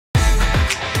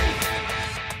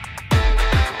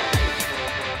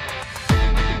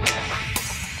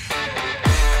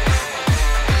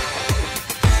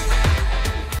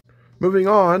Moving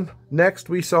on, next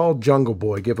we saw Jungle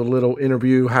Boy give a little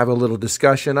interview, have a little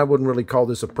discussion. I wouldn't really call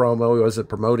this a promo. He wasn't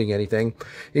promoting anything.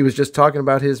 He was just talking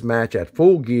about his match at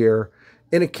Full Gear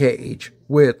in a cage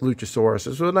with Luchasaurus.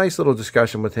 It was a nice little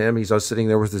discussion with him. He's sitting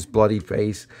there with his bloody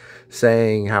face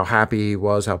saying how happy he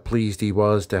was, how pleased he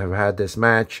was to have had this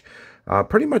match.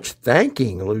 Pretty much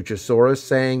thanking Luchasaurus,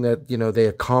 saying that, you know, they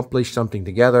accomplished something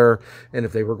together, and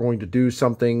if they were going to do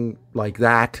something like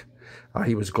that,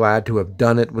 he was glad to have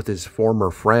done it with his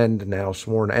former friend, now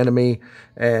sworn enemy,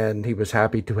 and he was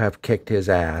happy to have kicked his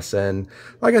ass. And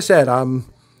like I said,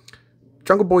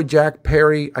 Jungle Boy Jack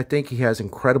Perry, I think he has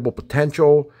incredible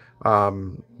potential.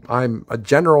 I'm a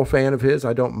general fan of his.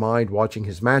 I don't mind watching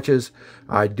his matches.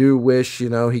 I do wish, you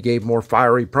know, he gave more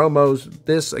fiery promos.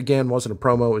 This, again, wasn't a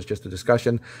promo. It was just a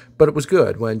discussion. But it was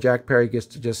good. When Jack Perry gets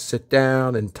to just sit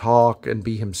down and talk and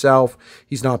be himself,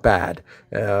 he's not bad.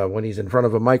 When he's in front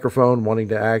of a microphone wanting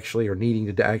to actually or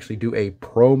needing to actually do a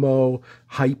promo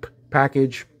hype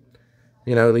package,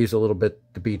 you know, leaves a little bit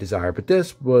to be desired. But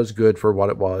this was good for what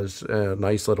it was. A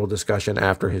nice little discussion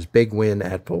after his big win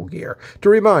at Full Gear. To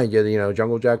remind you, you know,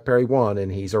 Jungle Jack Perry won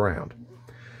and he's around.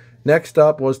 Next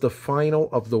up was the final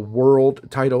of the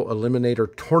World Title Eliminator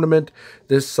Tournament.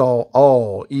 This saw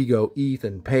all Ego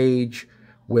Ethan Page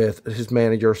with his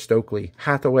manager Stokely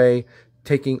Hathaway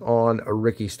taking on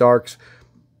Ricky Starks.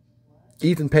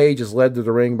 Ethan Page is led to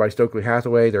the ring by Stokely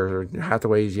Hathaway.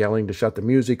 Hathaway's yelling to shut the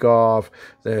music off.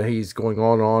 He's going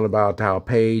on and on about how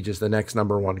Page is the next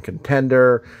 #1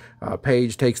 contender.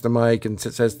 Page takes the mic and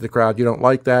says to the crowd, "You don't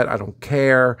like that? I don't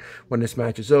care. When this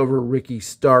match is over, Ricky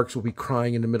Starks will be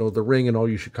crying in the middle of the ring, and all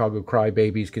you Chicago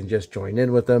crybabies can just join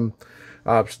in with him."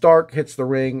 Stark hits the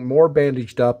ring, more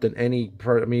bandaged up than any...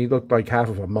 I mean, he looked like half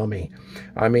of a mummy.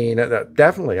 I mean,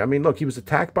 definitely. I mean, look, he was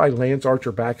attacked by Lance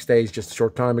Archer backstage just a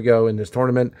short time ago in this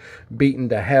tournament, beaten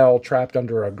to hell, trapped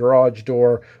under a garage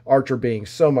door, Archer being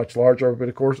so much larger. But,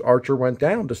 of course, Archer went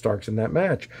down to Starks in that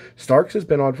match. Starks has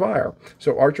been on fire.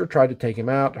 So Archer tried to take him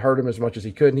out, hurt him as much as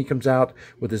he could, and he comes out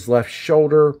with his left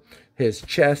shoulder, his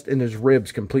chest, and his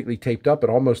ribs completely taped up. It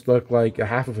almost looked like a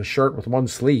half of a shirt with one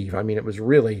sleeve. I mean, it was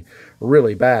really,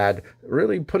 really bad.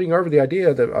 Really putting over the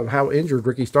idea of how injured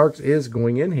Ricky Starks is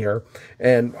going in here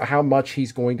and how much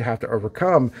he's going to have to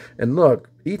overcome. And look,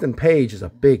 Ethan Page is a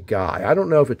big guy. I don't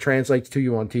know if it translates to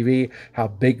you on TV how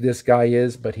big this guy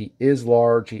is, but he is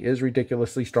large. He is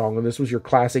ridiculously strong. And this was your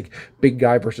classic big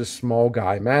guy versus small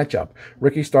guy matchup.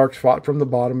 Ricky Starks fought from the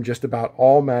bottom just about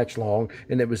all match long,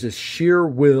 and it was his sheer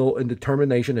will and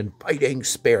determination and fighting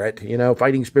spirit, you know,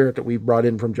 fighting spirit that we've brought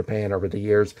in from Japan over the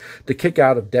years to kick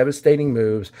out of devastating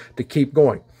moves to keep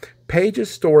going. Page's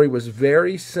story was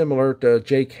very similar to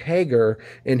Jake Hager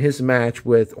in his match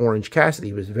with Orange Cassidy.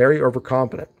 He was very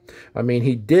overconfident. I mean,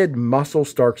 he did muscle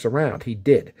Starks around. He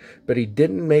did. But he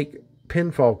didn't make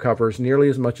pinfall covers nearly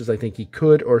as much as I think he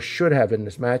could or should have in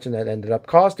this match, and that ended up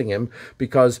costing him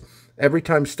because every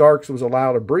time Starks was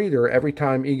allowed a breather, every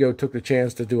time Ego took the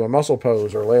chance to do a muscle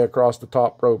pose or lay across the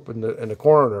top rope in the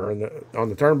corner on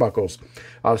the turnbuckles,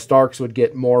 Starks would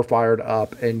get more fired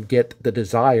up and get the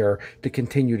desire to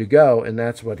continue to go, and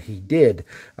that's what he did.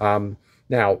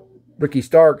 Now, Ricky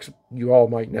Starks, you all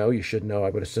might know, you should know,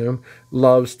 I would assume,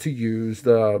 loves to use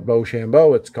the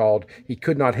Beauchambeau, it's called. He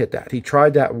could not hit that. He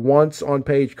tried that once on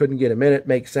Page, couldn't get him in it.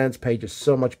 Makes sense. Page is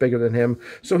so much bigger than him.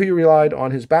 So he relied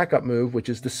on his backup move, which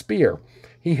is the spear.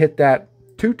 He hit that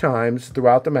 2 times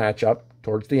throughout the matchup.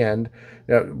 Towards the end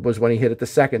was when he hit it the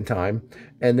second time.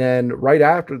 And then right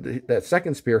after that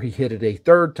second spear, he hit it a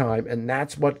 3rd time, and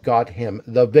that's what got him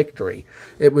the victory.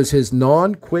 It was his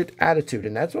non-quit attitude,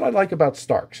 and that's what I like about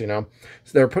Starks, you know.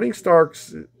 So they're putting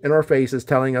Starks in our faces,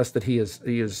 telling us that he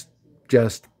is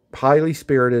just highly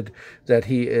spirited, that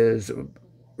he is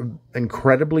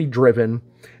incredibly driven,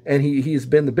 and he's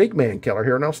been the big man killer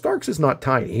here. Now, Starks is not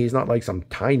tiny. He's not like some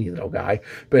tiny little guy,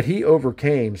 but he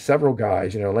overcame several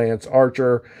guys, you know, Lance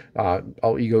Archer,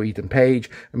 all Ego Ethan Page.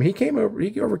 I mean,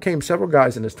 he overcame several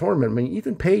guys in this tournament. I mean,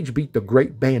 Ethan Page beat the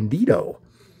Great Bandito,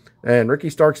 and Ricky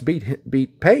Starks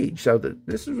beat Page. So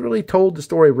this has really told the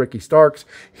story of Ricky Starks.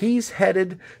 He's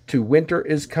headed to Winter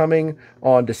Is Coming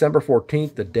on December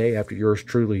 14th, the day after yours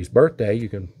truly's birthday. You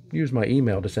can use my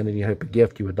email to send any type of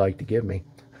gift you would like to give me.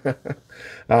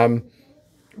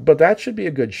 But that should be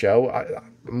a good show.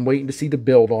 I'm waiting to see the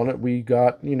build on it. We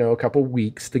got, you know, a couple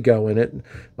weeks to go in it,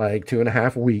 like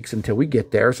 2.5 weeks until we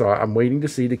get there. So I'm waiting to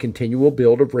see the continual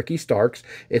build of Ricky Starks.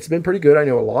 It's been pretty good. I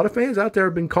know a lot of fans out there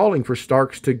have been calling for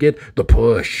Starks to get the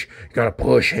push. You got to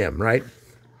push him, right?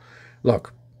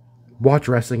 Look, watch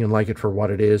wrestling and like it for what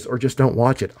it is, or just don't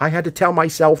watch it. I had to tell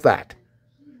myself that.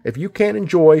 If you can't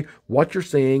enjoy what you're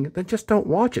seeing, then just don't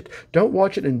watch it. Don't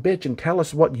watch it and bitch and tell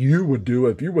us what you would do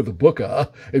if you were the booker,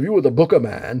 if you were the booker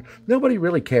man. Nobody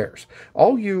really cares.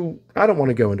 All you, I don't want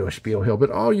to go into a spiel here,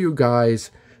 but all you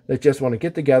guys that just want to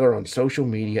get together on social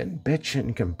media and bitch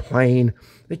and complain,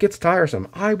 it gets tiresome.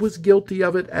 I was guilty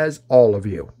of it, as all of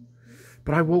you.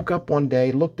 But I woke up one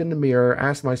day, looked in the mirror,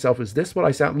 asked myself, is this what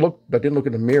I sound? I didn't look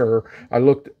in the mirror. I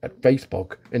looked at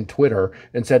Facebook and Twitter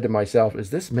and said to myself, is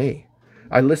this me?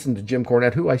 I listened to Jim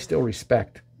Cornette, who I still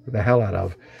respect the hell out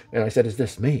of, and I said, is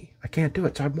this me? I can't do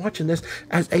it. So I'm watching this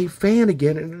as a fan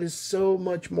again, and it is so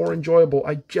much more enjoyable.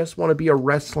 I just want to be a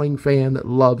wrestling fan that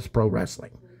loves pro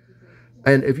wrestling.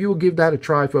 And if you will give that a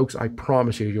try, folks, I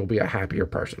promise you, you'll be a happier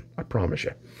person. I promise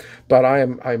you. But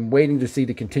I'm waiting to see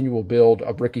the continual build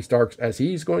of Ricky Starks as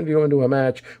he's going to go into a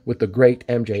match with the great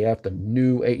MJF, the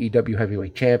new AEW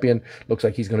heavyweight champion. Looks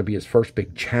like he's going to be his first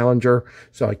big challenger.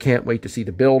 So I can't wait to see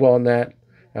the build on that.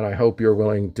 And I hope you're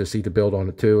willing to see the build on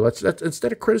it too. Let's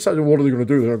instead of criticizing what are they going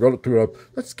to do, they're going to do it.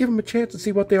 Let's give them a chance and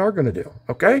see what they are going to do.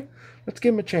 Okay? Let's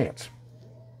give them a chance.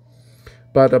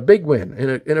 But a big win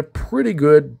in a pretty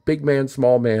good big man,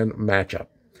 small man matchup.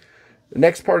 The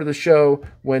next part of the show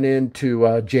went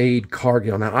into Jade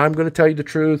Cargill. Now, I'm going to tell you the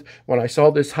truth. When I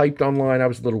saw this hyped online, I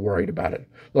was a little worried about it.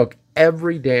 Look,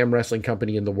 every damn wrestling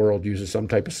company in the world uses some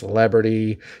type of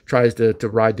celebrity, tries to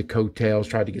ride the coattails,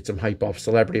 try to get some hype off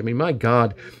celebrity. I mean, my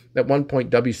God, at one point,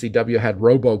 WCW had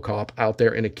RoboCop out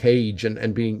there in a cage and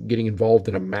getting involved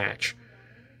in a match.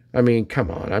 I mean, come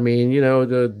on. I mean, you know,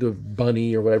 the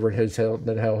Bunny or whatever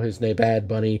the hell his name, Bad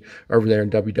Bunny over there in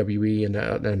WWE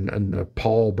and the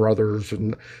Paul brothers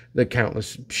and the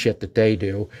countless shit that they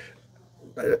do.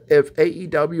 If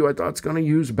AEW, I thought it's going to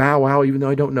use Bow Wow, even though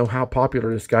I don't know how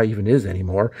popular this guy even is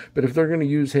anymore. But if they're going to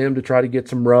use him to try to get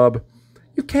some rub,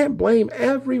 you can't blame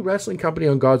every wrestling company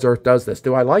on God's earth does this.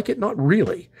 Do I like it? Not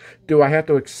really. Do I have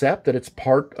to accept that it's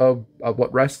part of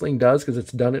what wrestling does because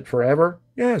it's done it forever?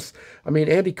 Yes. I mean,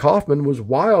 Andy Kaufman was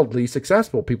wildly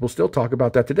successful. People still talk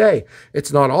about that today.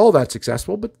 It's not all that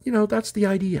successful, but, you know, that's the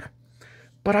idea.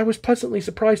 But I was pleasantly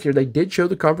surprised here. They did show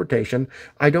the confrontation.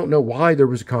 I don't know why there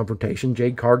was a confrontation.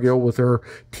 Jade Cargill with her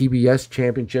TBS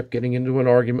championship getting into an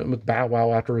argument with Bow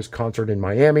Wow after his concert in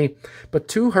Miami. But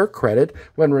to her credit,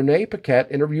 when Renee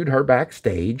Paquette interviewed her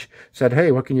backstage, said,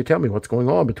 hey, what can you tell me? What's going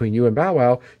on between you and Bow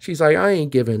Wow? She's like, I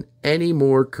ain't giving any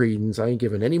more credence. I ain't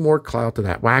giving any more clout to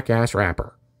that whack-ass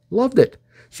rapper. Loved it.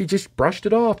 She just brushed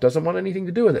it off. Doesn't want anything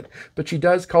to do with it. But she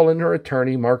does call in her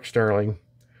attorney, Mark Sterling,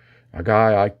 a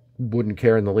guy I wouldn't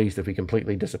care in the least if he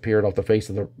completely disappeared off the face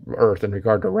of the earth in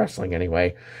regard to wrestling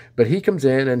anyway. But he comes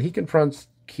in and he confronts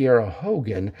Kiera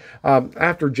Hogan.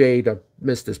 After Jade, I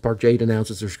missed this part, Jade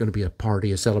announces there's going to be a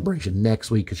party, a celebration next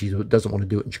week because she doesn't want to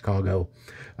do it in Chicago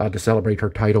to celebrate her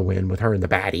title win with her and the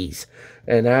baddies.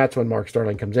 And that's when Mark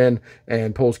Sterling comes in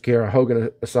and pulls Kiera Hogan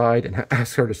aside and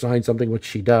asks her to sign something, which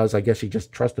she does. I guess she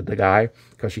just trusted the guy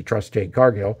because she trusts Jade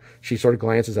Cargill. She sort of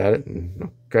glances at it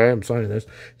and, okay, I'm signing this.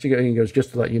 She goes,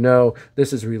 just to let you know,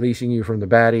 this is releasing you from the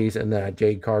baddies and that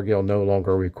Jade Cargill no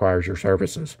longer requires your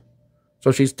services.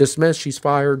 So she's dismissed, she's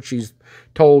fired, she's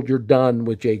told you're done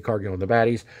with Jade Cargill and the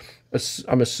baddies.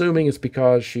 I'm assuming it's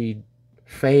because she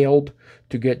failed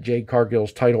to get Jade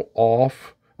Cargill's title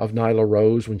off of Nyla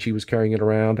Rose when she was carrying it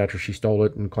around after she stole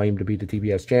it and claimed to be the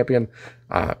TBS champion.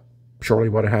 Surely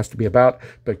what it has to be about.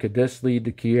 But could this lead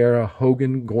to Kiera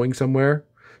Hogan going somewhere?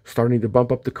 Starting to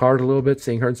bump up the card a little bit,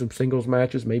 seeing her in some singles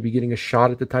matches, maybe getting a shot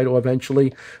at the title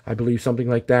eventually. I believe something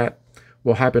like that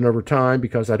will happen over time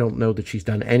because I don't know that she's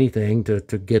done anything to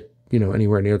get, you know,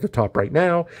 anywhere near the top right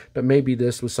now. But maybe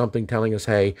this was something telling us,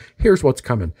 hey, here's what's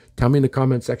coming. Tell me in the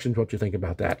comment sections what you think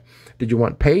about that. Did you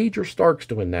want Paige or Starks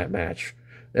to win that match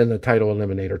in the title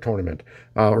eliminator tournament?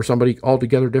 Or somebody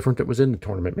altogether different that was in the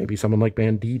tournament? Maybe someone like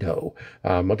Bandito.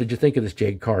 What did you think of this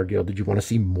Jade Cargill? Did you want to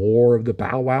see more of the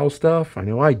Bow Wow stuff? I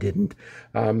know I didn't.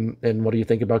 And what do you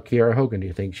think about Kiera Hogan? Do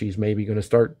you think she's maybe going to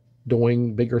start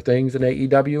doing bigger things in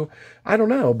AEW? I don't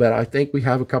know, but I think we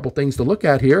have a couple things to look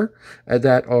at here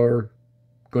that are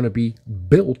going to be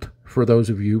built for those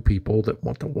of you people that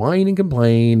want to whine and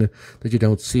complain that you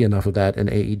don't see enough of that in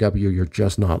AEW. You're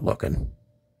just not looking.